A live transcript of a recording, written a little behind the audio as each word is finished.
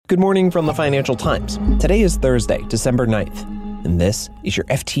Good morning from the Financial Times. Today is Thursday, December 9th, and this is your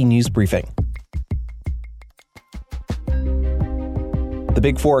FT News Briefing. The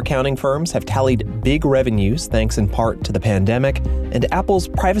Big Four accounting firms have tallied big revenues thanks in part to the pandemic, and Apple's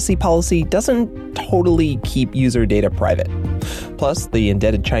privacy policy doesn't totally keep user data private. Plus, the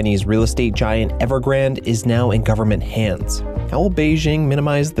indebted Chinese real estate giant Evergrande is now in government hands. How will Beijing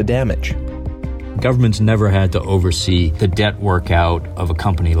minimize the damage? Government's never had to oversee the debt workout of a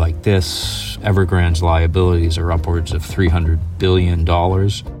company like this. Evergrande's liabilities are upwards of $300 billion.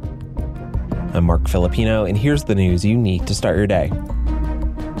 I'm Mark Filipino, and here's the news you need to start your day.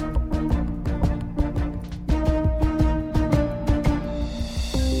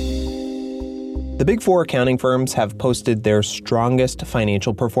 The Big Four accounting firms have posted their strongest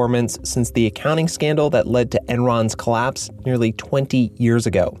financial performance since the accounting scandal that led to Enron's collapse nearly 20 years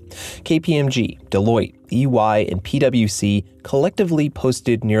ago. KPMG, Deloitte, EY, and PwC collectively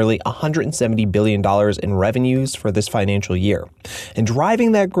posted nearly $170 billion in revenues for this financial year. And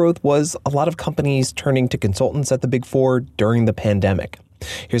driving that growth was a lot of companies turning to consultants at the Big Four during the pandemic.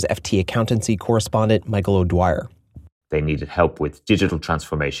 Here's FT accountancy correspondent Michael O'Dwyer. They needed help with digital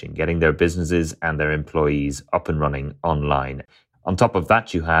transformation, getting their businesses and their employees up and running online. On top of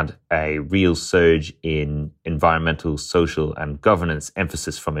that, you had a real surge in environmental, social, and governance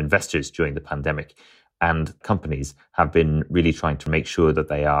emphasis from investors during the pandemic. And companies have been really trying to make sure that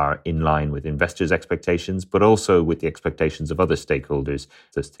they are in line with investors' expectations, but also with the expectations of other stakeholders.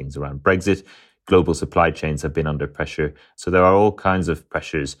 There's things around Brexit. Global supply chains have been under pressure. So there are all kinds of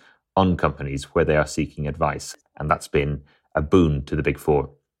pressures on companies where they are seeking advice. And that's been a boon to the Big Four.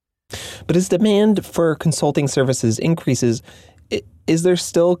 But as demand for consulting services increases, is there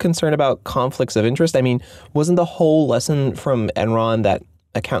still concern about conflicts of interest? I mean, wasn't the whole lesson from Enron that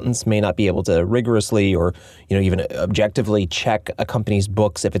accountants may not be able to rigorously or, even objectively check a company's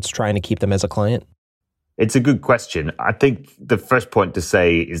books if it's trying to keep them as a client? It's a good question. I think the first point to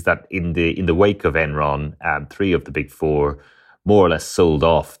say is that in the wake of Enron, three of the Big Four more or less sold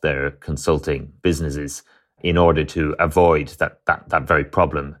off their consulting businesses in order to avoid that very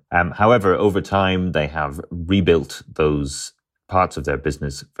problem. However, over time, they have rebuilt those parts of their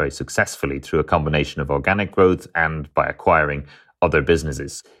business very successfully through a combination of organic growth and by acquiring other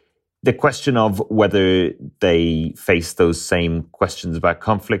businesses. The question of whether they face those same questions about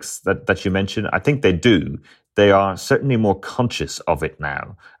conflicts that you mentioned, I think they do. They are certainly more conscious of it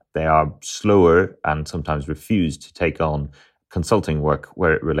now. They are slower and sometimes refuse to take on consulting work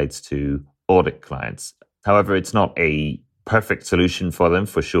where it relates to audit clients. However, it's not a perfect solution for them,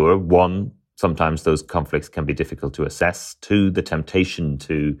 for sure. One, sometimes those conflicts can be difficult to assess. Two, the temptation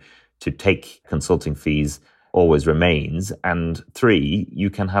to take consulting fees always remains. And three,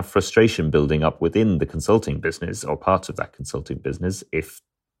 you can have frustration building up within the consulting business or parts of that consulting business if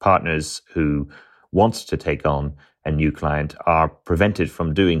partners who want to take on a new client are prevented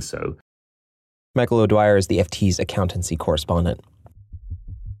from doing so. Michael O'Dwyer is the FT's accountancy correspondent.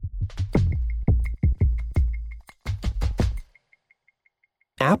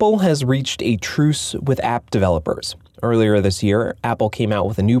 Apple has reached a truce with app developers. Earlier this year, Apple came out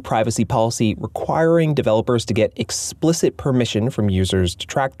with a new privacy policy requiring developers to get explicit permission from users to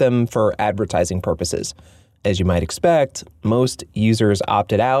track them for advertising purposes. As you might expect, most users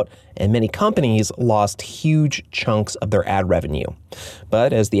opted out, and many companies lost huge chunks of their ad revenue.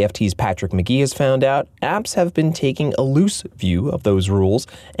 But as the FT's Patrick McGee has found out, apps have been taking a loose view of those rules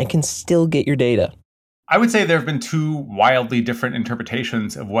and can still get your data. I would say there have been two wildly different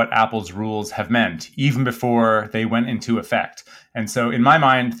interpretations of what Apple's rules have meant, even before they went into effect. And so in my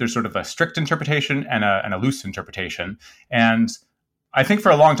mind, there's sort of a strict interpretation and a loose interpretation. And I think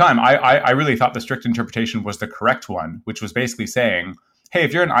for a long time, I really thought the strict interpretation was the correct one, which was basically saying, hey,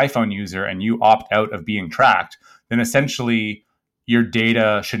 if you're an iPhone user and you opt out of being tracked, then essentially your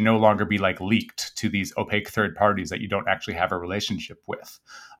data should no longer be leaked to these opaque third parties that you don't actually have a relationship with.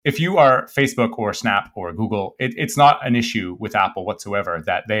 If you are Facebook or Snap or Google, it's not an issue with Apple whatsoever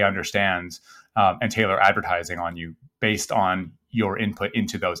that they understand and tailor advertising on you based on your input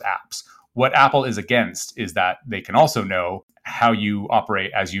into those apps. What Apple is against is that they can also know how you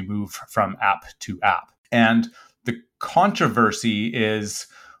operate as you move from app to app. And the controversy is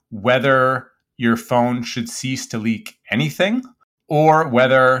whether your phone should cease to leak anything, or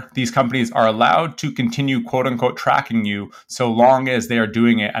whether these companies are allowed to continue, quote unquote, tracking you so long as they are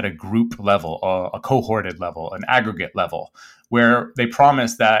doing it at a group level, a cohorted level, an aggregate level, where they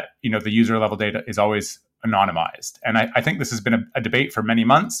promise that, the user level data is always anonymized. And I think this has been a debate for many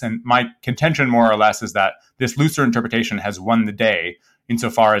months. And my contention more or less is that this looser interpretation has won the day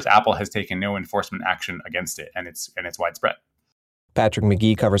insofar as Apple has taken no enforcement action against it, and it's widespread. Patrick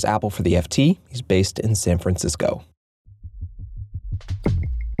McGee covers Apple for the FT. He's based in San Francisco.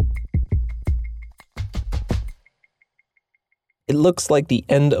 It looks like the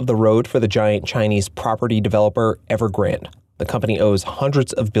end of the road for the giant Chinese property developer Evergrande. The company owes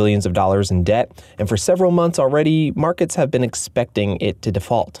hundreds of billions of dollars in debt, and for several months already, markets have been expecting it to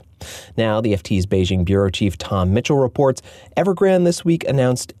default. Now, the FT's Beijing bureau chief Tom Mitchell reports Evergrande this week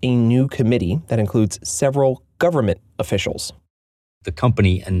announced a new committee that includes several government officials. The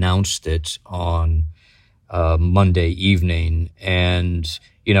company announced it on Monday evening, and,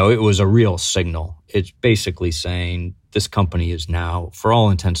 it was a real signal. It's basically saying this company is now, for all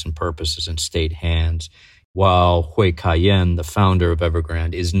intents and purposes, in state hands, while Hui Ka-yen, the founder of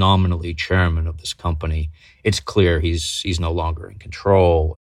Evergrande, is nominally chairman of this company. It's clear he's no longer in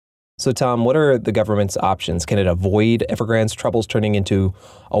control. So, Tom, what are the government's options? Can it avoid Evergrande's troubles turning into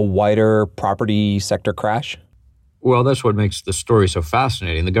a wider property sector crash? Well, that's what makes the story so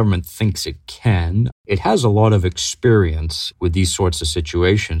fascinating. The government thinks it can. It has a lot of experience with these sorts of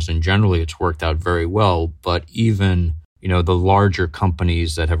situations, and generally it's worked out very well. But even, the larger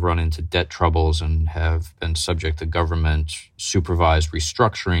companies that have run into debt troubles and have been subject to government-supervised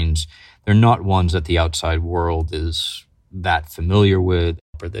restructurings, they're not ones that the outside world is that familiar with,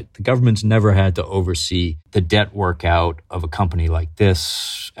 or that the government's never had to oversee the debt workout of a company like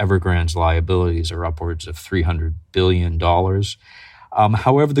this. Evergrande's liabilities are upwards of $300 billion.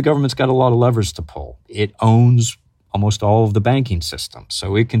 However, the government's got a lot of levers to pull. It owns almost all of the banking system.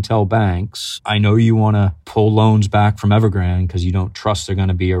 So it can tell banks, I know you want to pull loans back from Evergrande because you don't trust they're going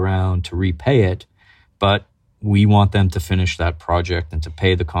to be around to repay it, but we want them to finish that project and to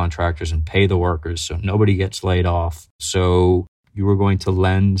pay the contractors and pay the workers so nobody gets laid off. So you are going to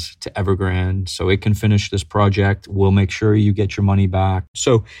lend to Evergrande so it can finish this project. We'll make sure you get your money back.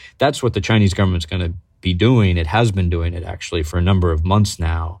 So that's what the Chinese government's going to be doing. It has been doing it actually for a number of months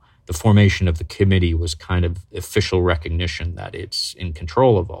now. The formation of the committee was kind of official recognition that it's in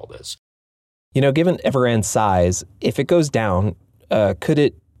control of all this. Given Evergrande's size, if it goes down, could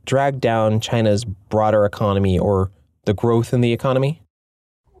it drag down China's broader economy or the growth in the economy?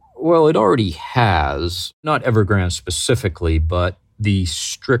 Well, it already has, not Evergrande specifically, but the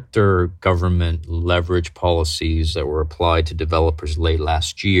stricter government leverage policies that were applied to developers late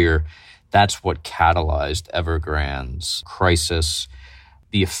last year, that's what catalyzed Evergrande's crisis.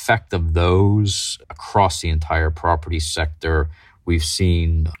 The effect of those across the entire property sector, we've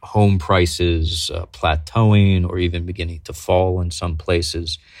seen home prices plateauing or even beginning to fall in some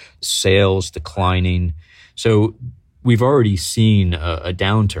places, sales declining. So we've already seen a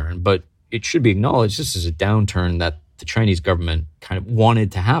downturn, but it should be acknowledged this is a downturn that the Chinese government kind of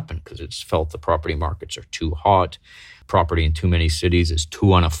wanted to happen because it's felt the property markets are too hot. Property in too many cities is too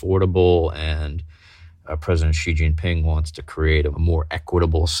unaffordable, and President Xi Jinping wants to create a more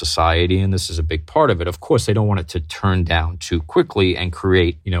equitable society, and this is a big part of it. Of course, they don't want it to turn down too quickly and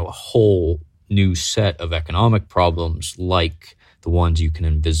create, a whole new set of economic problems like the ones you can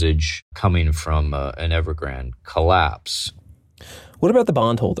envisage coming from an Evergrande collapse. What about the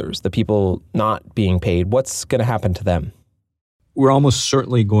bondholders, the people not being paid? What's going to happen to them? We're almost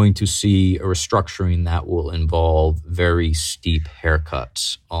certainly going to see a restructuring that will involve very steep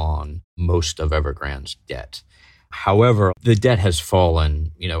haircuts on most of Evergrande's debt. However, the debt has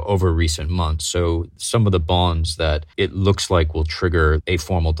fallen, over recent months. So some of the bonds that it looks like will trigger a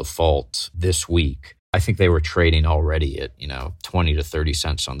formal default this week, I think they were trading already at, 20 to 30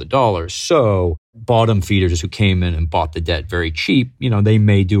 cents on the dollar. So bottom feeders who came in and bought the debt very cheap, they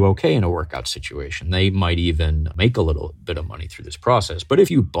may do okay in a workout situation. They might even make a little bit of money through this process. But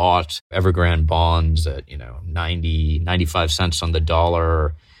if you bought Evergrande bonds at, 90, 95 cents on the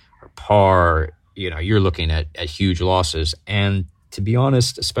dollar or par, you're looking at huge losses. And to be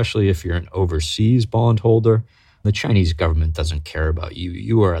honest, especially if you're an overseas bondholder, the Chinese government doesn't care about you.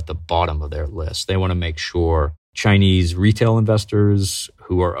 You are at the bottom of their list. They want to make sure Chinese retail investors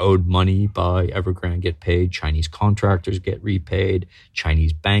who are owed money by Evergrande get paid, Chinese contractors get repaid,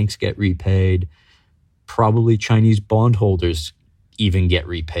 Chinese banks get repaid, probably Chinese bondholders even get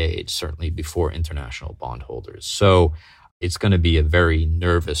repaid, certainly before international bondholders. So it's going to be a very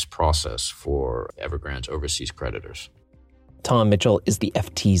nervous process for Evergrande's overseas creditors. Tom Mitchell is the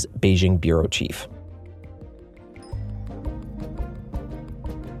FT's Beijing bureau chief.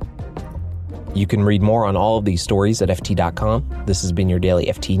 You can read more on all of these stories at FT.com. This has been your daily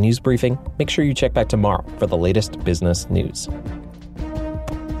FT News Briefing. Make sure you check back tomorrow for the latest business news.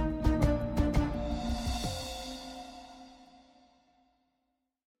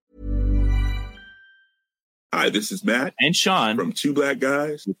 Hi, this is Matt and Sean from Two Black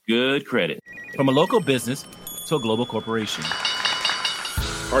Guys with Good Credit. From a local business to a global corporation,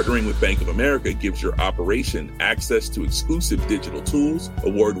 Partnering with Bank of America gives your operation access to exclusive digital tools,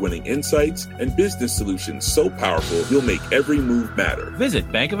 award-winning insights, and business solutions so powerful you'll make every move matter. Visit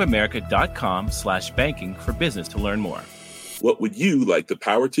bankofamerica.com/banking for business to learn more. What would you like the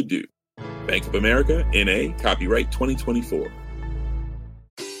power to do? Bank of America, N.A., copyright 2024.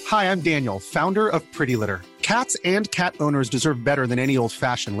 Hi, I'm Daniel, founder of Pretty Litter. Cats and cat owners deserve better than any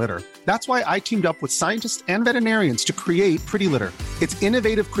old-fashioned litter. That's why I teamed up with scientists and veterinarians to create Pretty Litter. Its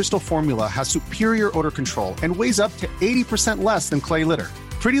innovative crystal formula has superior odor control and weighs up to 80% less than clay litter.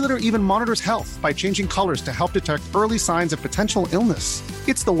 Pretty Litter even monitors health by changing colors to help detect early signs of potential illness.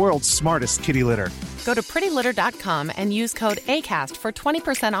 It's the world's smartest kitty litter. Go to prettylitter.com and use code ACAST for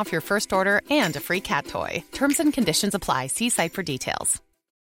 20% off your first order and a free cat toy. Terms and conditions apply. See site for details.